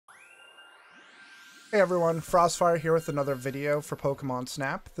Hey everyone, Frostfire here with another video for Pokemon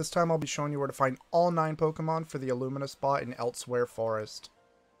Snap. This time I'll be showing you where to find all 9 Pokemon for the Illumina Spot in Elsewhere Forrest.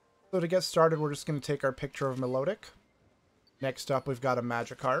 So to get started, we're just going to take our picture of Melodic. Next up, we've got a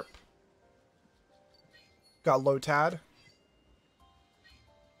Magikarp. Got Lotad.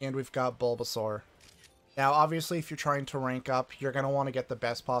 And we've got Bulbasaur. Now obviously if you're trying to rank up, you're going to want to get the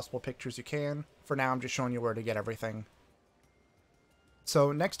best possible pictures you can. For now, I'm just showing you where to get everything.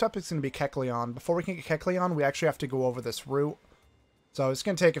 So next up is going to be Kecleon. Before we can get Kecleon, we actually have to go over this route. So it's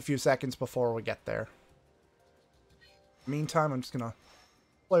going to take a few seconds before we get there. Meantime, I'm just going to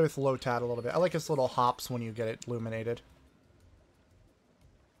play with Lotad a little bit. I like its little hops when you get it illuminated.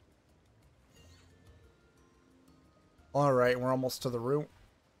 Alright, we're almost to the route.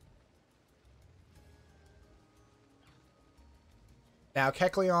 Now,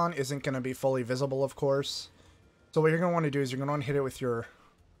 Kecleon isn't going to be fully visible, of course. So what you're going to want to do is you're going to want to hit it with your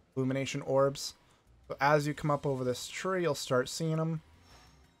illumination orbs. So as you come up over this tree, you'll start seeing them.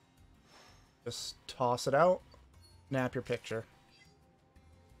 Just toss it out. Snap your picture.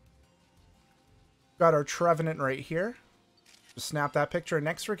 Got our Trevenant right here. Just snap that picture.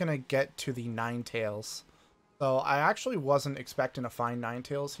 Next we're going to get to the Ninetales. So I actually wasn't expecting to find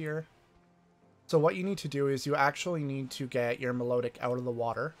Ninetales here. So what you need to do is you actually need to get your Melodic out of the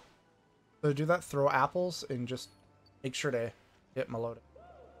water. So to do that, throw apples and just make sure to hit Melodic.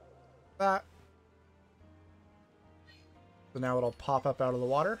 That. So now it'll pop up out of the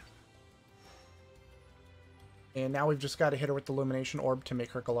water. And now we've just got to hit her with the Illumination Orb to make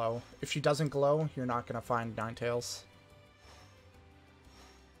her glow. If she doesn't glow, you're not going to find Ninetales.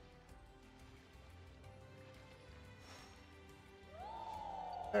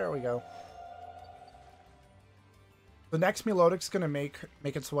 There we go. The next Melodic's going to make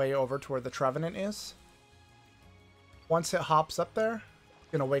its way over to where the Trevenant is. Once it hops up there,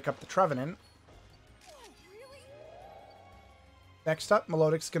 it's going to wake up the Trevenant. Next up,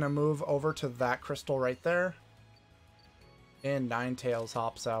 Melodic's going to move over to that crystal right there. And Ninetales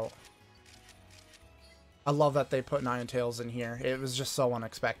hops out. I love that they put Ninetales in here. It was just so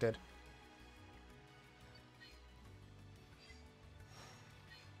unexpected.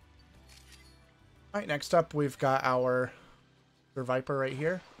 Alright, next up we've got our Viper right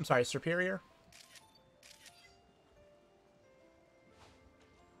here. I'm sorry, Superior.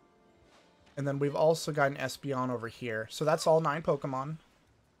 And then we've also got an Espeon over here. So that's all 9 Pokemon.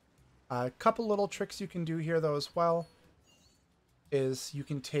 A couple little tricks you can do here though as well is you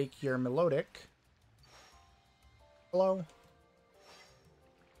can take your Melodic. Hello.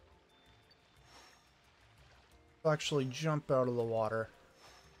 It'll actually jump out of the water.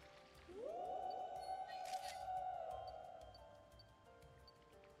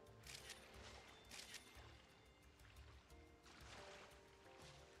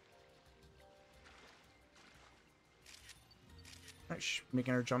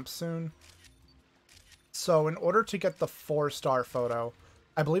 Making her jump soon. So in order to get the 4-star photo,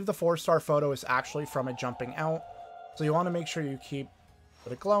 I believe the 4-star photo is actually from it jumping out. So you want to make sure you keep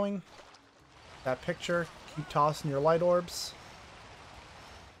it glowing. That picture, keep tossing your light orbs.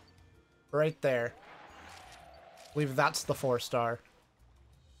 Right there. I believe that's the 4-star.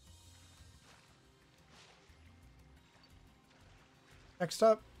 Next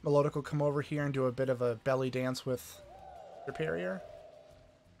up, Melodic will come over here and do a bit of a belly dance with Superior.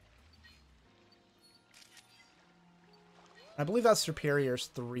 I believe that's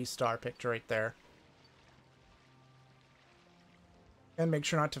Superior's 3-star picture right there. And make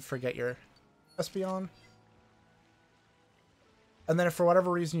sure not to forget your Espeon. And then if for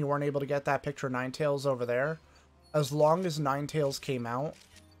whatever reason you weren't able to get that picture of Ninetales over there, as long as Ninetales came out,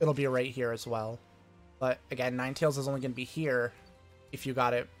 it'll be right here as well. But again, Ninetales is only going to be here if you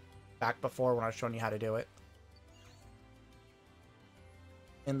got it back before when I was showing you how to do it.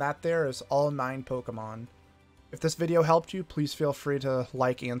 And that there is all 9 Pokemon. If this video helped you, please feel free to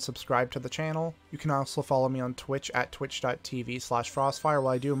like and subscribe to the channel. You can also follow me on Twitch at twitch.tv/frostfire while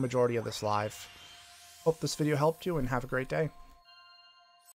I do a majority of this live. Hope this video helped you and have a great day.